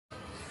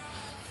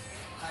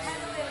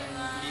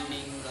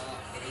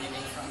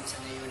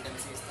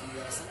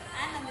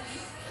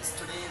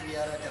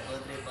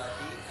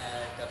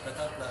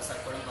Pratap Plaza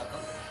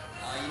Kodambakkam.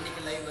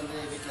 இன்னைக்கு live வந்து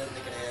வீட்டில்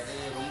இருந்து கிடையாது,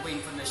 ரொம்ப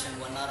இன்ஃபர்மேஷன்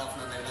 1 hour ஆஃப்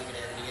அந்த எல்லாம்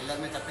கிடையாது. நீங்கள்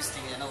எல்லாருமே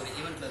தப்பிச்சிட்டீங்க, ஏன்னா ஒரு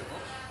ஈவெண்ட்டில்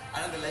இருக்கும்.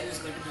 ஆனால் அந்த live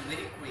is going to be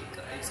very quick.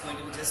 It's going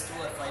to be just 2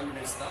 or 5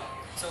 minutes தான்.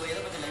 ஸோ எதை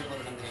பற்றி லைவ்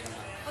போகிறோம்னு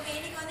தெரியுமா? ஓகே,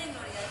 இன்னைக்கு வந்து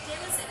எங்களுடைய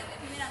டேபிள் செட்டப்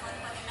எப்பவுமே நாங்கள்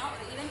வந்து பார்த்தீங்கன்னா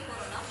ஒரு ஈவெண்ட்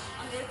போகிறோம்னா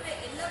அங்கே இருக்கிற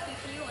எல்லா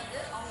பீப்புளையும் வந்து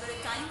அவங்களோட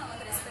டைமை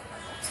வந்து ரெஸ்பெக்ட்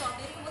பண்ணுவோம். ஸோ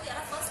அப்படி இருக்கும்போது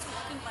யாராவது ஃபர்ஸ்ட்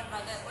வாக்கிங்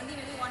பண்ணுறாங்க, ஒன்லி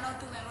மேபி 1 or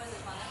 2 members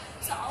இருப்பாங்க.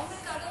 ஸோ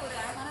அவங்களுக்காக ஒரு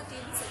அழகான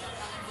டேபிள்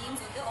செட்டப் நாங்கள்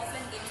கேம்ஸ் வந்து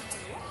ஆஃப்லைன் கேம்ஸ்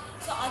வச்சுருவோம்.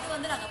 ஸோ அது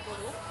வந்து நாங்கள்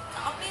போடுவோம். ஸோ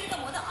அப்படி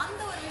இருக்கும்போது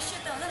அந்த ஒரு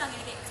விஷயத்தை வந்து நாங்கள்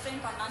இன்றைக்கி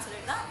எக்ஸ்பிளைன் பண்ணலாம்னு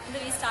சொல்லிட்டு தான் இந்த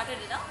we started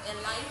it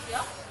live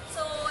here.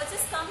 So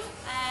just come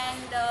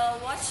and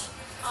watch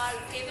our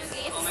table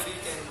games. Oh, maybe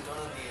you can turn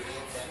on the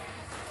real time.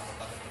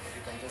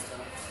 You can just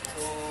turn on.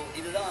 So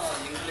இதுதான்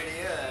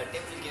எங்களுடைய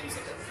டேபிள் கேம்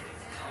செட்டப்.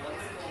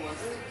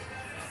 வந்து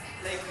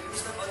like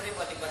யூஸ்வலாக birthday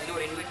பார்ட்டிக்கு பார்த்தீங்கன்னா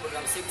ஒரு invite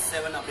program 6,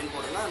 7 அப்படின்னு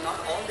போடுறோம்னா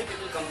not all the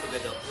people come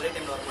together ஒரே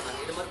டைமில் வர மாட்டாங்க.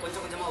 இது மாதிரி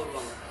கொஞ்சம் கொஞ்சமாக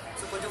வருவாங்க.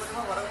 ஸோ கொஞ்சம்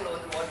கொஞ்சமாக வரவங்களை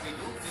வந்து what we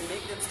do, we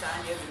make them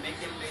stand here, we make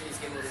them play this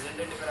game. ஒரு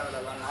 2 பேராக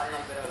விளையாடலாம்,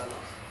 4 பேராக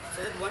விளையாடலாம். So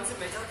that once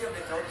majority of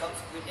the crowd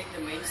comes, we take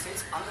the main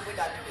stage, அங்கே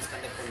போய்ட்டு ஆக்டிவிட்டிஸ்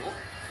கண்டக்ட் பண்ணுவோம்.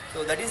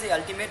 So that is the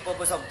ultimate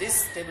purpose of this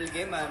table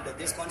game. And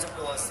this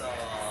concept was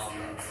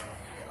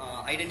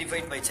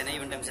identified by Chennai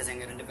event Emcees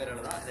எங்க 2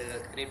 பேரால தான் இதை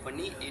create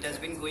பண்ணி it has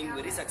been going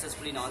very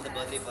successfully in all the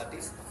birthday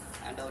parties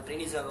and our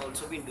trainees have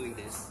also been doing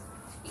this.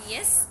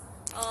 Yes.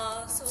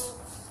 So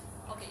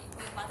okay,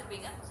 நீங்க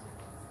பாத்துப்பீங்க.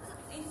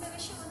 இந்த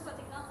விஷயம் வந்து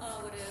பாத்தீங்கன்னா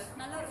ஒரு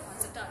நல்ல ஒரு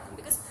கான்செப்டா இருக்கும்.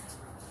 பிகாஸ்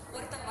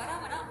ஒருத்தங்க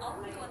வராங்கன்னா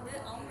அவங்களுக்கு வந்து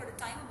அவங்களோட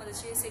டைமை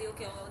மதிச்சு சரி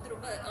ஓகே அவங்க வந்து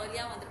ரொம்ப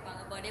ஏர்லியாக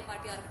வந்திருப்பாங்க, பர்த்டே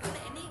பார்ட்டியாக இருக்கட்டும்,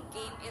 எனி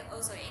கேம்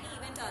எனி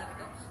ஈவெண்ட்டாக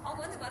இருக்கட்டும், அவங்க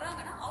வந்து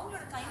வராங்கன்னா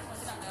அவங்களோட டைமை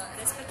வந்து நாங்கள்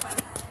ரெஸ்பெக்ட்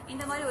பண்ணி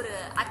இந்த மாதிரி ஒரு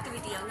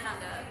ஆக்டிவிட்டியை வந்து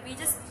நாங்கள் we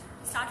just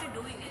started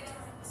doing it.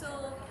 So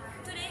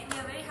today we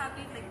are very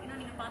happy. Like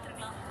இன்னும் நீங்கள்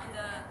பார்த்துருக்கலாம்,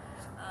 அங்கே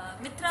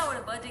மித்ராவோட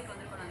பர்த்டேக்கு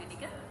வந்திருக்கோம் நாங்கள்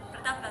இன்றைக்கி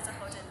பிரதாப் பிளாசா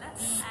ஹோட்டலில்.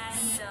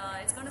 And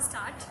it's gonna to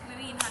start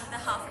maybe in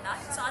another half an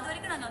hour. So அது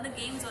வரைக்கும் நாங்கள் வந்து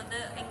கேம்ஸ் வந்து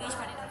என்கேஜ்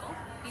பண்ணிட்டு இருக்கோம்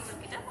பீப்புள்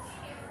கிட்ட.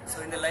 ஸோ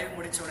இந்த லைவ்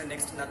முடிச்ச உடனே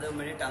நெக்ஸ்ட் another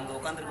minute அங்கே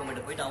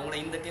உட்காந்துருக்கவங்ககிட்ட போயிட்டு அவங்கள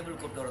இந்த டேபிள்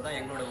கூப்பிட்டு வரதான்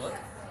எங்களோட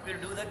work.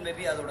 Will do that.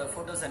 Maybe அதோட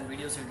photos and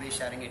videos will be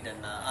sharing it.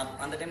 And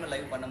அந்த டைமில்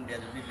லைவ் பண்ண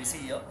முடியாது, வில் பி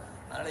பிஸி இயர்.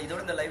 அதனால் இதோட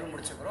இந்த லைவ்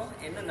முடிச்சப்பறம்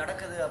என்ன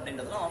நடக்குது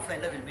அப்படின்றதுலாம்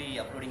ஆஃப்லைனில் will be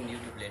uploading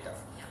YouTube later.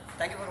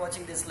 Thank you for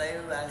watching this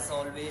live. As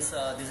always,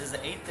 this is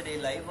the 8th day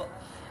live.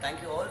 Thank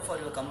you all for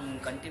your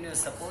continuous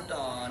support.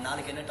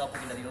 நாளைக்கு என்ன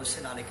topic இல்லது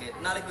யோசிச்சு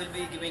நாளைக்கு will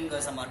be giving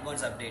some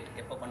advance update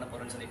எப்போ பண்ண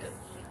போகிறோன்னு சொல்லிட்டு.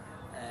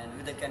 And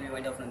with that, can we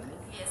wind off, Nandhini?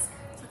 Yes.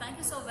 So thank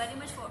you so very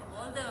much for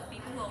all the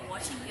people who are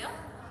watching here.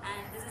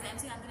 And this is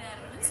MC Nandhini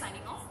Aravindan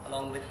signing off.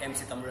 Along with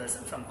MC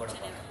Thamizharasan from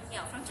Kodambakkam.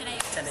 Yeah, from Chennai.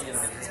 Chennai.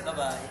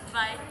 Bye-bye.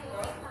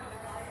 Bye.